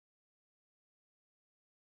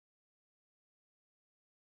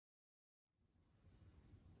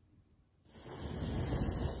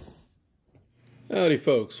Howdy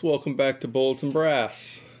folks, welcome back to Bullets and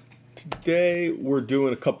Brass. Today we're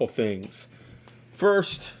doing a couple things.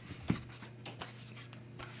 First,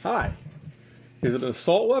 hi. Is it an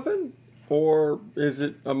assault weapon or is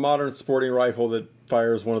it a modern sporting rifle that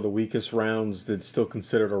fires one of the weakest rounds that's still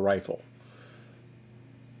considered a rifle?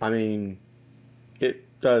 I mean,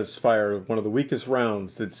 it does fire one of the weakest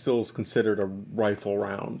rounds that still is considered a rifle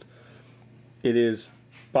round. It is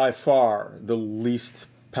by far the least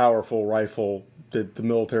powerful rifle that the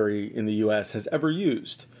military in the U.S. has ever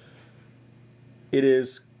used. It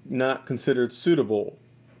is not considered suitable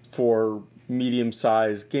for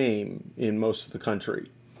medium-sized game in most of the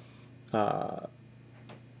country.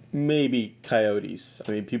 Maybe coyotes.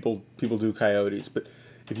 I mean, people do coyotes, but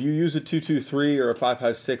if you use a 223 or a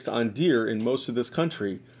 5.56 on deer in most of this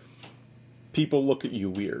country, people look at you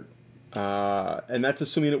weird. And that's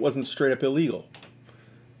assuming it wasn't straight up illegal.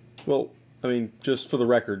 Well, I mean, just for the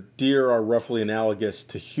record, deer are roughly analogous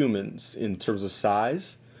to humans in terms of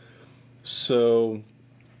size. So,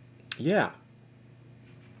 yeah.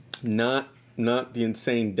 Not the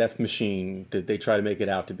insane death machine that they try to make it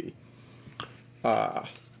out to be. I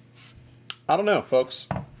don't know, folks.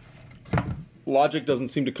 Logic doesn't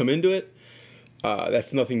seem to come into it.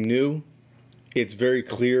 That's nothing new. It's very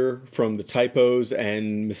clear from the typos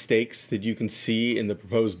and mistakes that you can see in the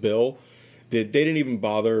proposed bill that they didn't even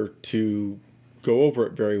bother to go over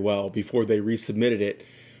it very well before they resubmitted it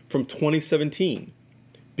from 2017,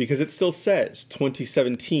 because it still says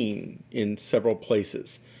 2017 in several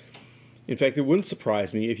places. In fact, it wouldn't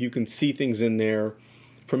surprise me if you can see things in there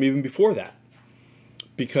from even before that,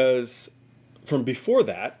 because from before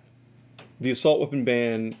that, the assault weapon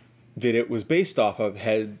ban that it was based off of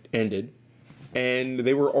had ended, and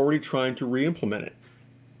they were already trying to re-implement it.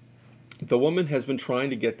 The woman has been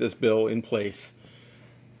trying to get this bill in place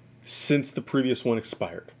since the previous one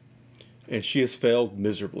expired, and she has failed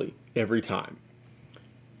miserably every time.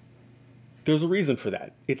 There's a reason for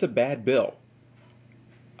that. It's a bad bill.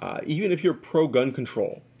 Even if you're pro-gun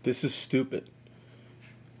control, this is stupid.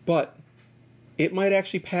 But it might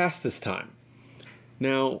actually pass this time.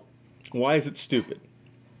 Now, why is it stupid?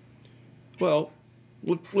 Well,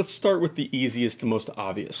 let's start with the easiest and most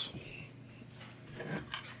obvious.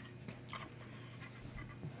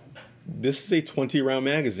 This is a 20-round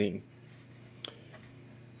magazine.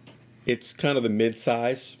 It's kind of the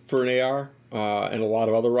mid-size for an AR and a lot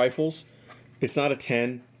of other rifles. It's not a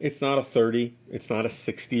 10, it's not a 30, it's not a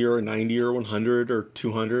 60 or a 90 or 100 or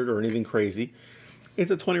 200 or anything crazy.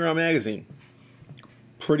 It's a 20-round magazine.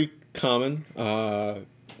 Pretty common,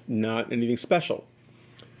 not anything special.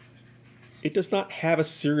 It does not have a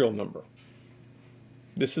serial number.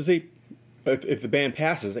 This is if the ban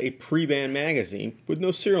passes, a pre-ban magazine with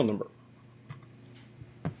no serial number.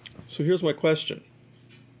 So here's my question.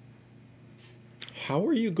 How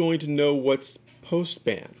are you going to know what's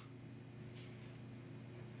post-ban?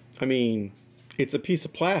 I mean, it's a piece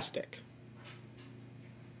of plastic.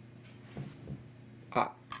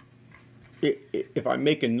 If I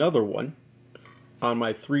make another one on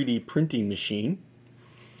my 3D printing machine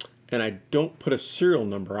and I don't put a serial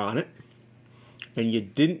number on it, and you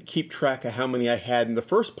didn't keep track of how many I had in the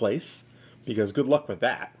first place, because good luck with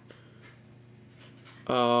that.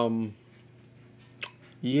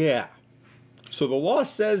 Yeah. So the law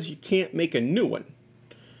says you can't make a new one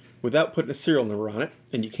without putting a serial number on it,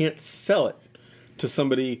 and you can't sell it to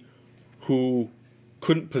somebody who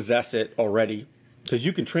couldn't possess it already, because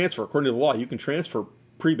you can transfer, according to the law, you can transfer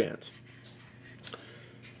pre-bans.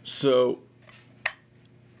 So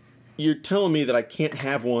you're telling me that I can't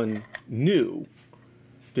have one new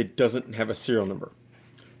that doesn't have a serial number,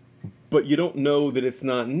 but you don't know that it's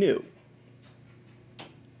not new.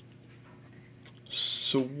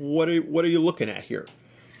 So what are you looking at here?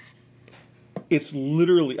 It's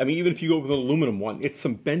literally, I mean, even if you go with an aluminum one, it's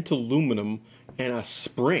some bent aluminum and a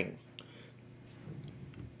spring.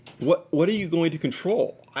 What are you going to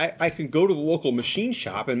control? I can go to the local machine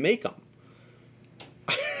shop and make them.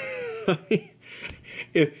 I mean,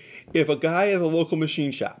 if a guy at a local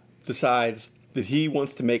machine shop decides that he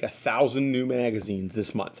wants to make 1,000 new magazines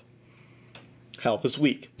this month, hell, this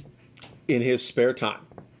week, in his spare time,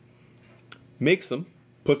 makes them,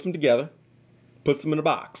 puts them together, puts them in a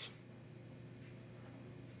box.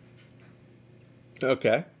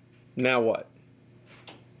 Okay, now what?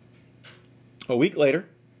 A week later,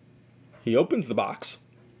 he opens the box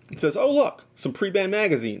and says, oh look, some pre-ban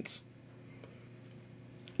magazines.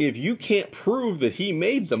 If you can't prove that he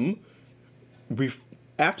made them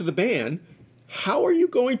after the ban, how are you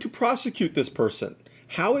going to prosecute this person?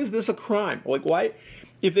 How is this a crime? Like, why?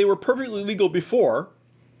 If they were perfectly legal before,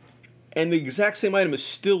 and the exact same item is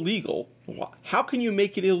still legal, how can you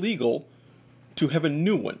make it illegal to have a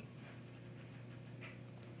new one?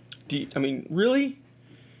 I mean, really?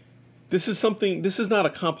 This is not a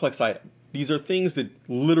complex item. These are things that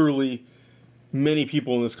literally many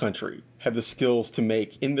people in this country have the skills to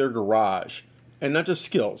make in their garage. And not just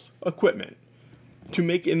skills, equipment. To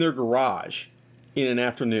make in their garage in an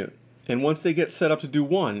afternoon. And once they get set up to do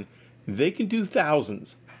one, they can do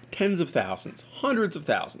thousands, tens of thousands, hundreds of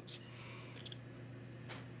thousands.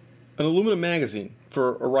 An aluminum magazine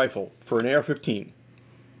for a rifle, for an AR-15,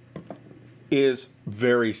 is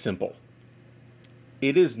very simple.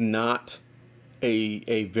 It is not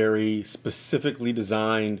a very specifically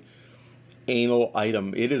designed anal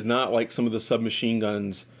item. It is not like some of the submachine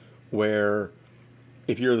guns where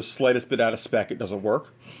if you're the slightest bit out of spec, it doesn't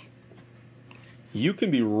work. You can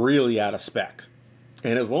be really out of spec.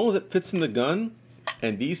 And as long as it fits in the gun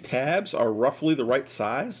and these tabs are roughly the right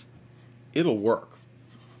size, it'll work.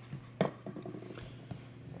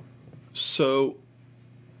 So,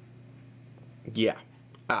 yeah.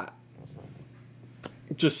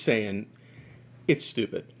 Just saying, it's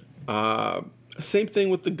stupid. Same thing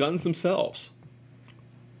with the guns themselves.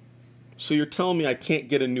 So you're telling me I can't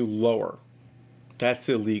get a new lower. That's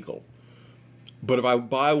illegal. But if I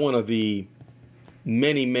buy one of the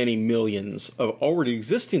many, many millions of already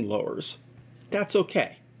existing lowers, that's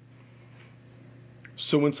okay.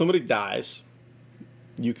 So when somebody dies,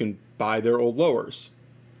 you can buy their old lowers.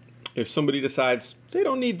 If somebody decides they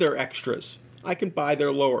don't need their extras, I can buy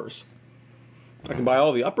their lowers. I can buy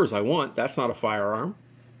all the uppers I want. That's not a firearm.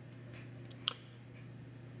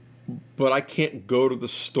 But I can't go to the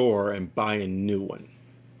store and buy a new one.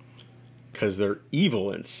 Because they're evil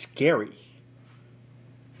and scary.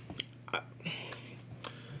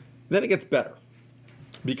 Then it gets better.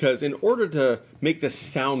 Because in order to make this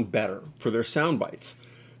sound better for their sound bites,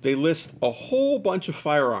 they list a whole bunch of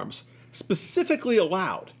firearms specifically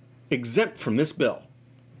allowed, exempt from this bill.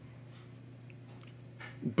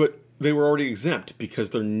 But they were already exempt because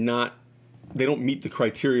they don't meet the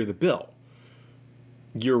criteria of the bill.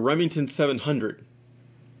 Your Remington 700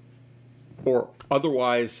 or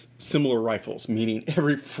otherwise similar rifles, meaning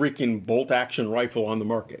every freaking bolt-action rifle on the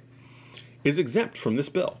market, is exempt from this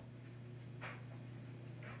bill.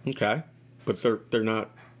 Okay, but they're not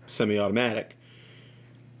semi-automatic,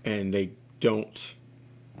 and they don't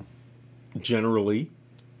generally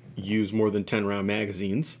use more than 10-round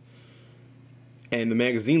magazines. And the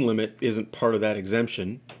magazine limit isn't part of that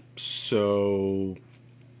exemption. So,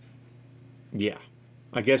 yeah.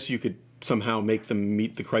 I guess you could somehow make them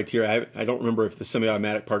meet the criteria. I don't remember if the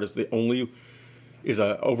semi-automatic part is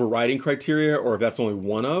a overriding criteria or if that's only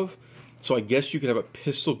one of. So I guess you could have a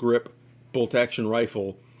pistol grip bolt-action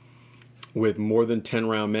rifle with more than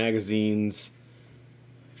 10-round magazines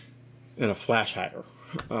and a flash hider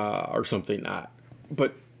or something.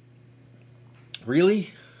 But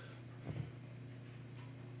really?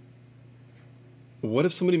 What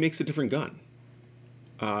if somebody makes a different gun?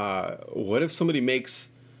 What if somebody makes...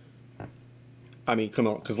 I mean, come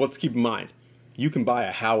on, because let's keep in mind, you can buy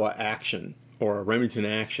a Howa Action or a Remington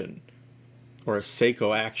Action or a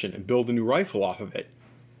Seiko Action and build a new rifle off of it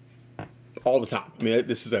all the time. I mean,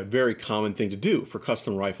 this is a very common thing to do for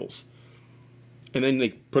custom rifles. And then they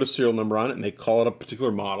put a serial number on it and they call it a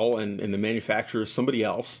particular model, and the manufacturer is somebody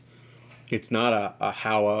else. It's not a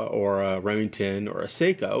Howa or a Remington or a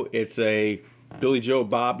Seiko. It's a Billy Joe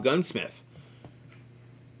Bob gunsmith.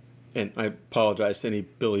 And I apologize to any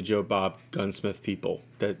Billy Joe Bob gunsmith people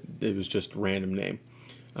that it was just a random name.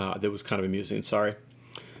 That was kind of amusing, sorry.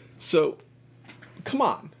 So, come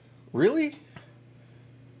on, really?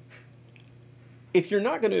 If you're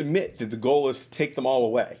not going to admit that the goal is to take them all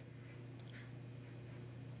away,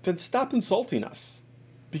 then stop insulting us.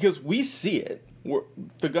 Because we see it.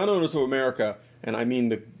 The gun owners of America, and I mean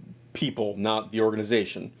the people, not the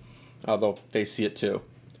organization, although they see it too,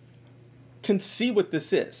 can see what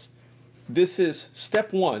this is. This is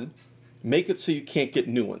step one, make it so you can't get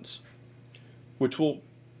new ones, which will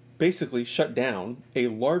basically shut down a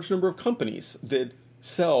large number of companies that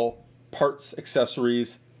sell parts,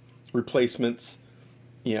 accessories, replacements.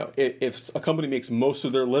 You know, if a company makes most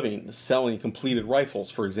of their living selling completed rifles,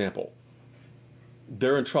 for example,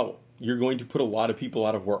 they're in trouble. You're going to put a lot of people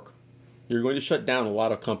out of work. You're going to shut down a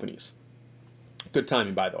lot of companies. Good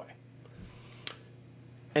timing, by the way.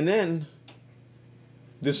 And then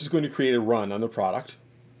this is going to create a run on the product.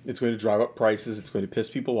 It's going to drive up prices. It's going to piss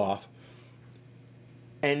people off.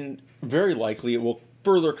 And very likely it will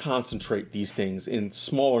further concentrate these things in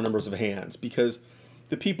smaller numbers of hands, because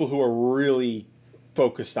the people who are really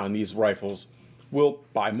focused on these rifles will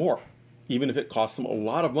buy more. even if it costs them a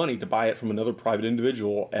lot of money to buy it from another private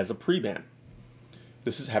individual as a pre-ban.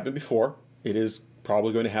 This has happened before. It is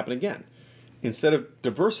probably going to happen again. Instead of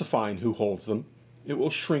diversifying who holds them, it will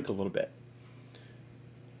shrink a little bit.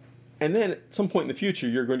 And then at some point in the future,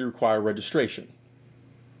 you're going to require registration.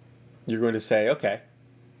 You're going to say, okay,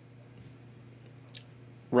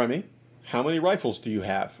 Remy, how many rifles do you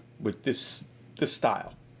have with this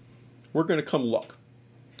style? We're going to come look.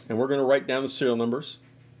 And we're going to write down the serial numbers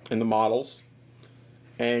and the models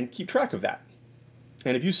and keep track of that.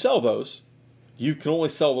 And if you sell those, you can only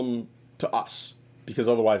sell them to us because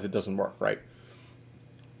otherwise it doesn't work, right?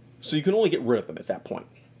 So you can only get rid of them at that point.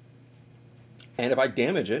 And if I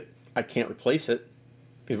damage it, I can't replace it.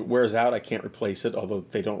 If it wears out, I can't replace it, although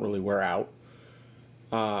they don't really wear out.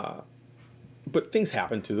 But things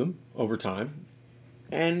happen to them over time.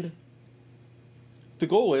 And the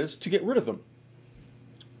goal is to get rid of them.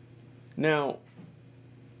 Now,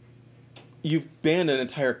 you've banned an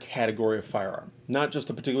entire category of firearm. Not just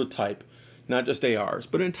a particular type, not just ARs,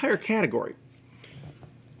 but an entire category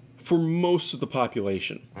for most of the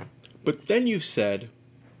population. But then you've said,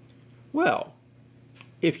 well,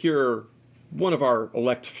 if you're one of our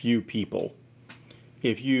elect few people,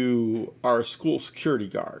 if you are a school security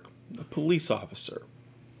guard, a police officer,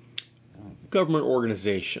 government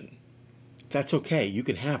organization, that's okay, you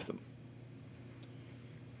can have them.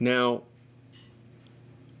 Now,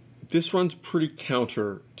 this runs pretty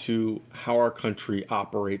counter to how our country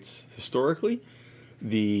operates historically,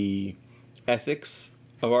 the ethics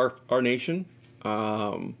of our nation,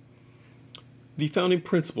 the founding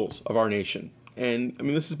principles of our nation. And I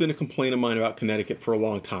mean, this has been a complaint of mine about Connecticut for a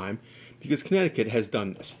long time, because Connecticut has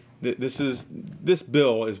done this. This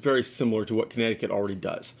bill is very similar to what Connecticut already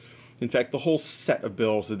does. In fact, the whole set of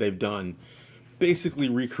bills that they've done basically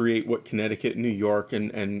recreate what Connecticut, New York,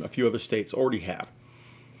 and a few other states already have.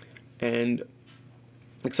 And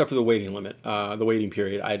except for the waiting limit, the waiting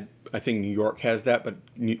period, I think New York has that, but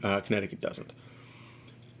Connecticut doesn't.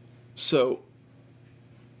 So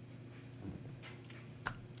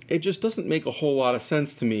it just doesn't make a whole lot of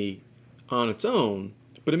sense to me on its own,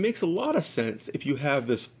 but it makes a lot of sense if you have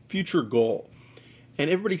this future goal. And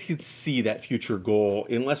everybody can see that future goal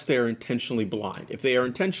unless they are intentionally blind. If they are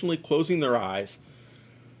intentionally closing their eyes,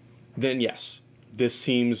 then yes, this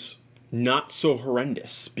seems not so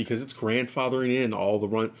horrendous because it's grandfathering in all the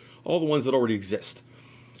ones that already exist.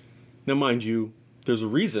 Now, mind you, there's a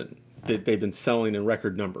reason that they've been selling in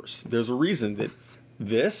record numbers. There's a reason that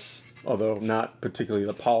this, although not particularly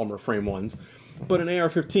the polymer frame ones, but an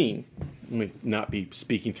AR-15, let me not be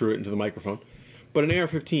speaking through it into the microphone, but an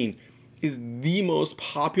AR-15 is the most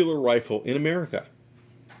popular rifle in America.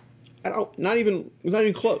 Not even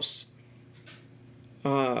close.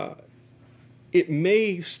 It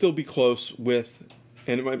may still be close with,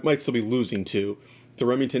 and it might still be losing to, the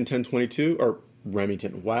Remington 1022, or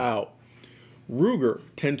Remington, wow, Ruger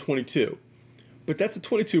 1022. But that's a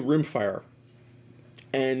 22 rimfire.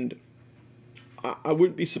 And I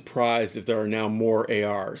wouldn't be surprised if there are now more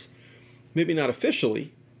ARs. Maybe not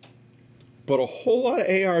officially, but a whole lot of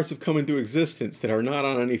ARs have come into existence that are not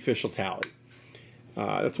on any official tally.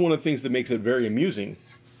 That's one of the things that makes it very amusing,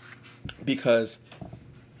 because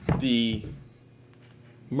the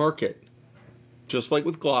market, just like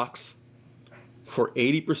with Glocks, for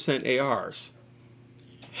 80% ARs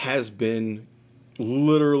has been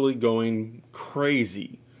literally going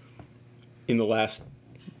crazy in the last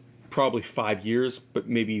probably 5 years, but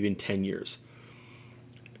maybe even 10 years.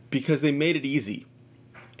 Because they made it easy,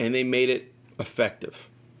 and they made it effective,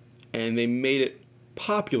 and they made it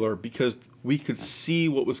popular because we could see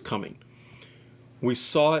what was coming. We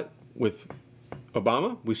saw it with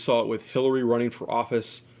Obama. We saw it with Hillary running for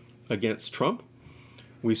office against Trump.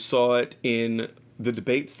 We saw it in the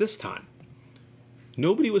debates this time.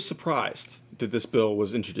 Nobody was surprised that this bill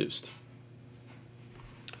was introduced.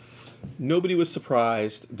 Nobody was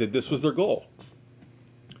surprised that this was their goal.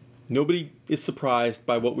 Nobody is surprised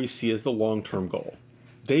by what we see as the long-term goal.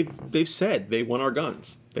 They've said they want our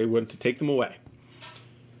guns. They want to take them away.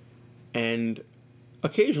 And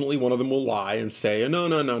occasionally one of them will lie and say, no,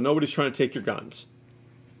 nobody's trying to take your guns.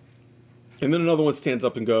 And then another one stands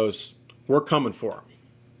up and goes, we're coming for them.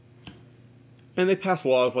 And they pass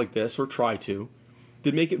laws like this, or try to,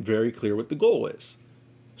 that make it very clear what the goal is.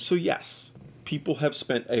 So yes, people have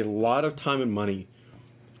spent a lot of time and money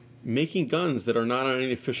making guns that are not on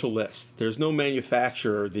any official list. There's no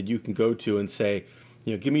manufacturer that you can go to and say,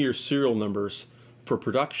 give me your serial numbers for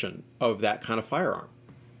production of that kind of firearm,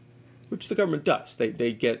 which the government does.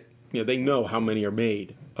 They get, they know how many are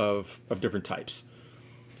made of different types.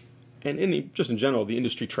 And just in general, the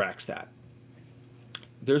industry tracks that.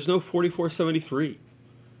 There's no 4473.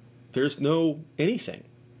 There's no anything.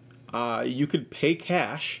 You could pay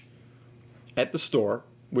cash at the store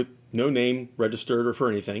with no name registered or for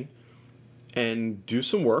anything and do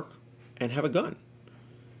some work and have a gun.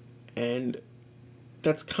 And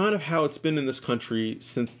that's kind of how it's been in this country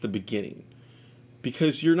since the beginning.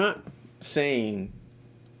 Because you're not saying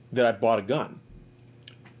that I bought a gun.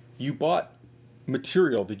 You bought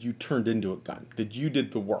material that you turned into a gun, that you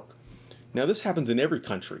did the work. Now, this happens in every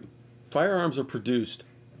country. Firearms are produced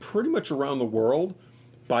pretty much around the world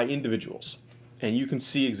by individuals. And you can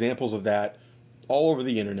see examples of that all over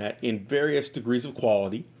the internet in various degrees of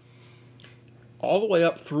quality, all the way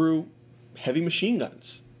up through heavy machine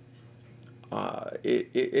guns.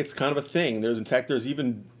 It's kind of a thing. In fact, there's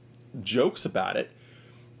even jokes about it,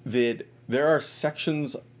 that there are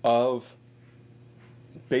sections of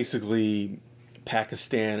basically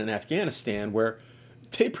Pakistan and Afghanistan where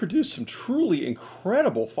they produce some truly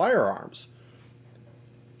incredible firearms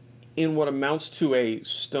in what amounts to a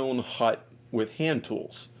stone hut with hand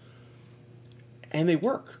tools. And they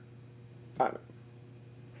work.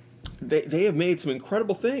 They have made some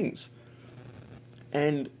incredible things.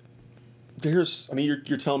 And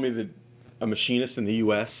you're telling me that a machinist in the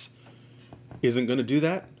U.S. isn't going to do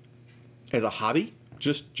that as a hobby?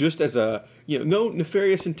 Just as a, no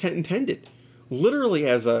nefarious intent intended. Literally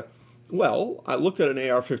as a, I looked at an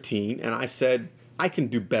AR-15 and I said, I can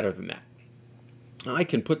do better than that. I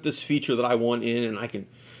can put this feature that I want in, and I can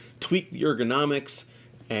tweak the ergonomics,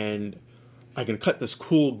 and I can cut this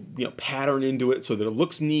cool, pattern into it so that it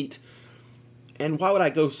looks neat. And why would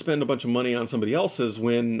I go spend a bunch of money on somebody else's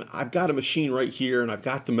when I've got a machine right here and I've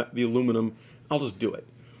got the aluminum? I'll just do it.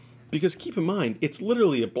 Because keep in mind, it's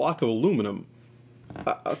literally a block of aluminum,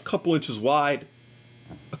 a couple inches wide,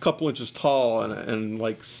 a couple inches tall, and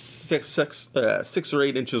like 6 or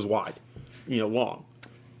 8 inches wide, long.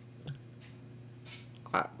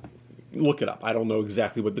 Look it up. I don't know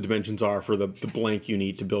exactly what the dimensions are for the blank you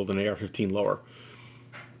need to build an AR-15 lower.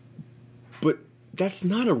 But that's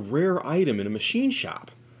not a rare item in a machine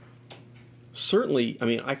shop. Certainly,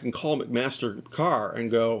 I can call McMaster Carr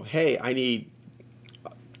and go, hey, I need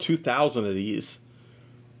 2,000 of these.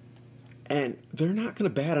 And they're not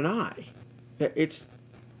going to bat an eye.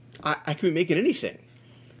 I can be making anything.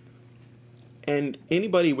 And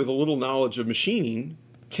anybody with a little knowledge of machining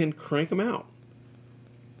can crank them out.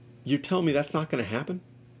 You tell me that's not going to happen?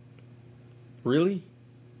 Really?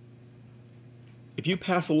 If you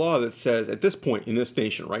pass a law that says, at this point in this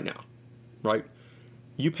nation right now, right,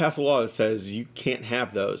 you pass a law that says you can't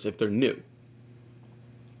have those if they're new.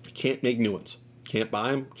 You can't make new ones. Can't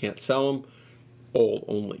buy them, can't sell them, old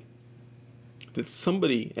only. That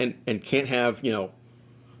somebody, and can't have,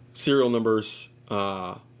 serial numbers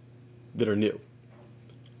that are new.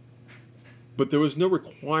 But there was no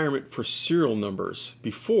requirement for serial numbers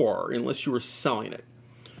before unless you were selling it.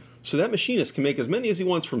 So that machinist can make as many as he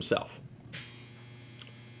wants for himself.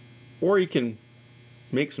 Or he can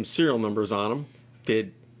make some serial numbers on them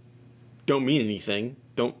that don't mean anything,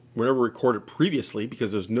 were never recorded previously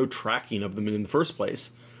because there's no tracking of them in the first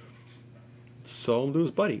place. Sell them to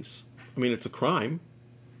his buddies. It's a crime.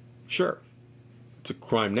 Sure. It's a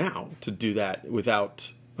crime now to do that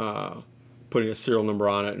without putting a serial number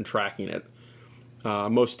on it and tracking it.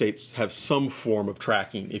 Most states have some form of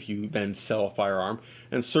tracking if you then sell a firearm.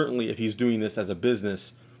 And certainly if he's doing this as a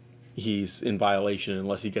business, he's in violation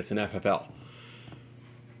unless he gets an FFL.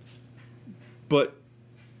 But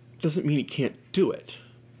doesn't mean he can't do it.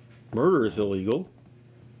 Murder is illegal.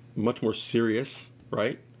 Much more serious,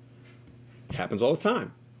 right? It happens all the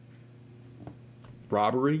time.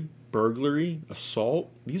 Robbery, burglary,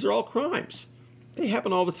 assault, these are all crimes. They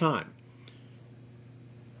happen all the time.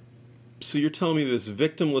 So you're telling me this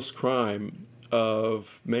victimless crime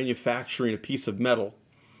of manufacturing a piece of metal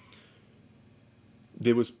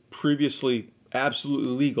that was previously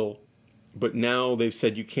absolutely legal, but now they've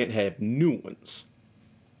said you can't have new ones,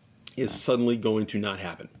 is suddenly going to not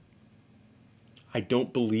happen. I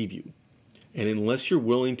don't believe you. And unless you're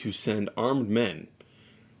willing to send armed men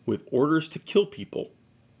with orders to kill people,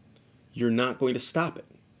 you're not going to stop it.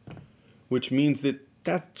 Which means that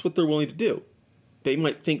that's what they're willing to do. They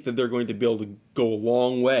might think that they're going to be able to go a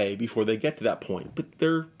long way before they get to that point, but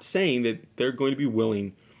they're saying that they're going to be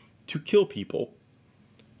willing to kill people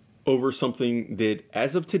over something that,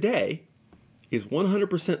 as of today, is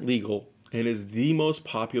 100% legal and is the most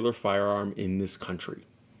popular firearm in this country.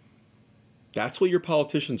 That's what your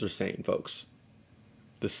politicians are saying, folks.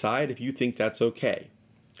 Decide if you think that's okay,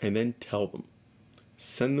 and then tell them.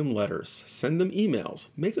 Send them letters. Send them emails.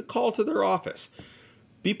 Make a call to their office.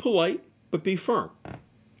 Be polite, but be firm.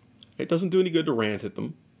 It doesn't do any good to rant at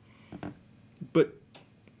them. But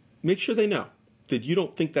make sure they know that you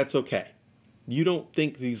don't think that's okay. You don't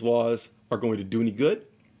think these laws are going to do any good.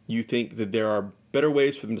 You think that there are better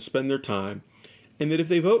ways for them to spend their time, and that if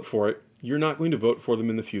they vote for it, you're not going to vote for them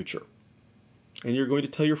in the future. And you're going to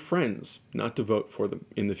tell your friends not to vote for them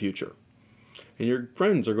in the future. And your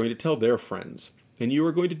friends are going to tell their friends. And you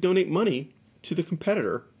are going to donate money to the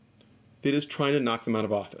competitor that is trying to knock them out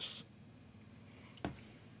of office.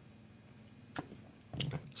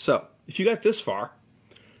 So, if you got this far,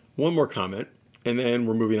 one more comment, and then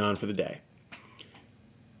we're moving on for the day.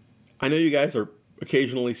 I know you guys are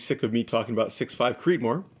occasionally sick of me talking about 6'5"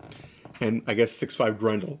 Creedmoor, and I guess 6'5"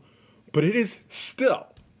 Grundle, but it is still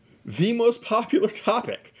the most popular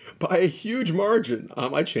topic by a huge margin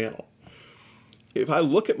on my channel. If I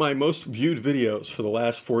look at my most viewed videos for the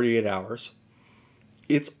last 48 hours,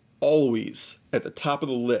 it's always at the top of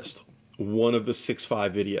the list, one of the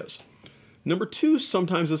 6'5" videos. Number 2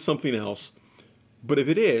 sometimes is something else, but if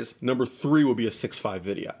it is, number 3 will be a 6'5"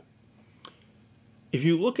 video. If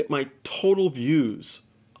you look at my total views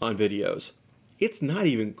on videos, it's not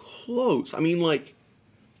even close. I mean, like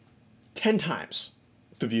 10 times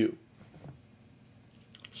the view.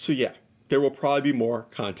 So yeah, there will probably be more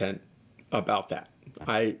content about that.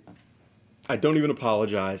 I don't even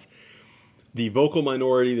apologize. The vocal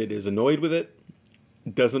minority that is annoyed with it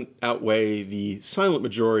doesn't outweigh the silent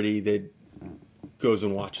majority that goes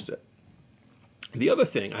and watches it. The other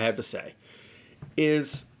thing I have to say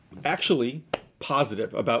is actually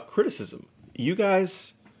positive about criticism. You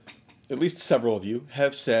guys, at least several of you,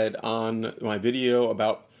 have said on my video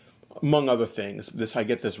about, among other things, I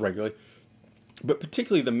get this regularly, but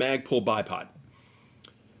particularly the Magpul bipod.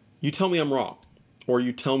 You tell me I'm wrong, or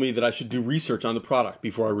you tell me that I should do research on the product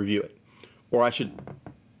before I review it, or I should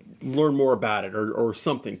learn more about it, or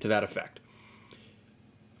something to that effect.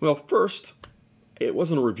 Well, first, it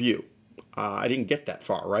wasn't a review. I didn't get that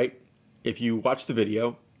far, right? If you watch the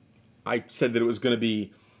video, I said that it was going to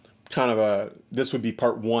be kind of this would be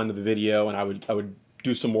part 1 of the video, and I would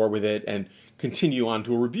do some more with it and continue on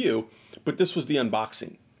to a review, but this was the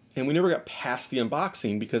unboxing. And we never got past the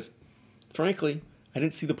unboxing because, frankly, I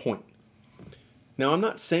didn't see the point. Now, I'm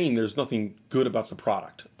not saying there's nothing good about the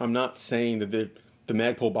product. I'm not saying that the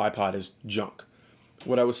Magpul bipod is junk.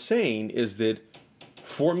 What I was saying is that,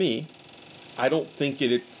 for me, I don't think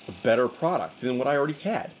it's a better product than what I already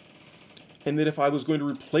had. And that if I was going to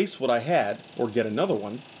replace what I had, or get another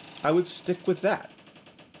one, I would stick with that.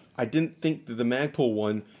 I didn't think that the Magpul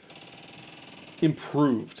one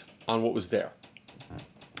improved on what was there.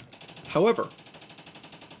 However,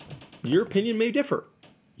 your opinion may differ.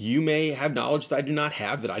 You may have knowledge that I do not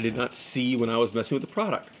have, that I did not see when I was messing with the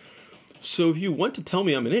product. So if you want to tell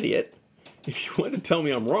me I'm an idiot, if you want to tell me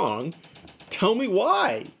I'm wrong, tell me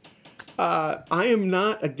why. I am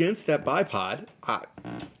not against that bipod.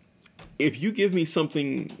 If you give me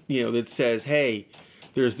something, that says, hey,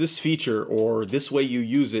 there's this feature or this way you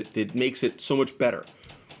use it that makes it so much better,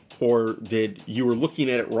 or that you were looking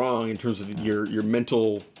at it wrong in terms of your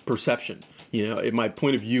mental perception, my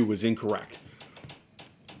point of view was incorrect.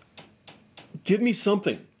 Give me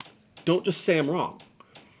something. Don't just say I'm wrong,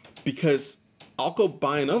 because I'll go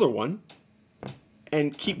buy another one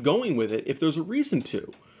and keep going with it if there's a reason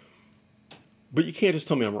to. But you can't just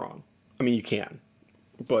tell me I'm wrong. I mean, you can,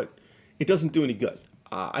 but it doesn't do any good.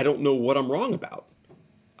 I don't know what I'm wrong about.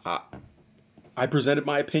 I presented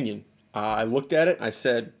my opinion. I looked at it. I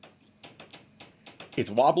said, it's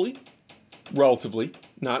wobbly, relatively,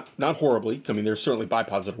 not horribly. I mean, there's certainly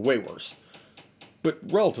bipods that are way worse, but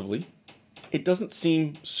relatively, it doesn't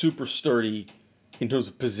seem super sturdy in terms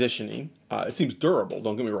of positioning. It seems durable,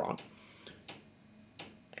 don't get me wrong.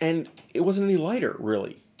 And it wasn't any lighter,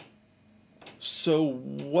 really. So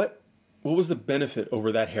what was the benefit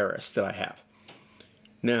over that Harris that I have?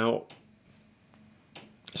 Now,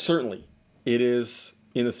 certainly, it is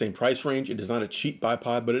in the same price range. It is not a cheap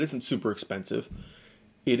bipod, but it isn't super expensive.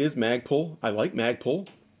 It is Magpul. I like Magpul.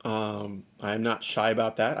 I am not shy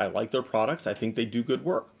about that. I like their products. I think they do good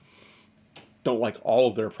work. Don't like all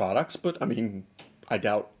of their products, but I mean, I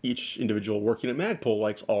doubt each individual working at Magpul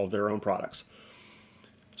likes all of their own products.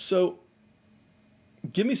 So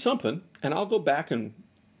give me something, and I'll go back and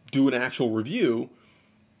do an actual review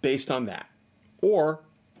based on that. Or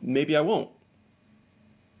maybe I won't.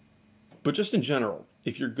 But just in general,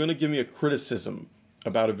 if you're going to give me a criticism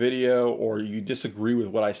about a video or you disagree with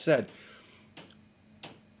what I said,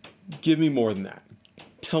 give me more than that.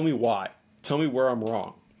 Tell me why. Tell me where I'm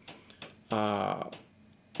wrong.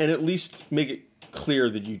 And at least make it clear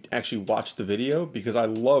that you actually watched the video, because I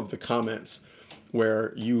love the comments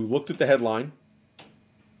where you looked at the headline,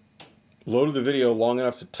 loaded the video long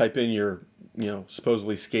enough to type in your,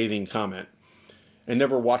 supposedly scathing comment, and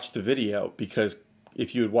never watched the video, because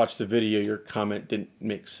if you had watched the video, your comment didn't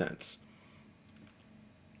make sense.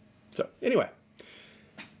 So anyway,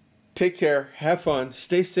 take care, have fun,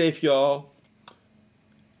 stay safe, y'all,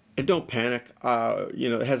 and don't panic.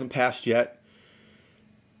 It hasn't passed yet,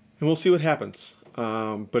 and we'll see what happens.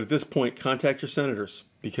 But at this point, contact your senators,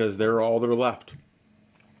 because they're all that are left.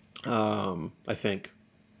 I think.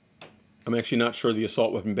 I'm actually not sure the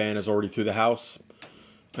assault weapon ban is already through the House.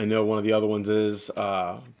 I know one of the other ones is,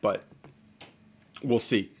 but we'll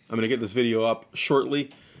see. I'm going to get this video up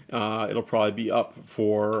shortly. It'll probably be up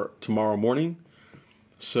for tomorrow morning.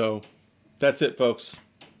 So that's it, folks.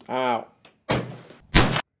 Ow.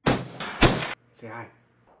 Say hi.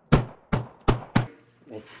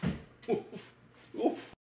 Oof. Oof. Oof.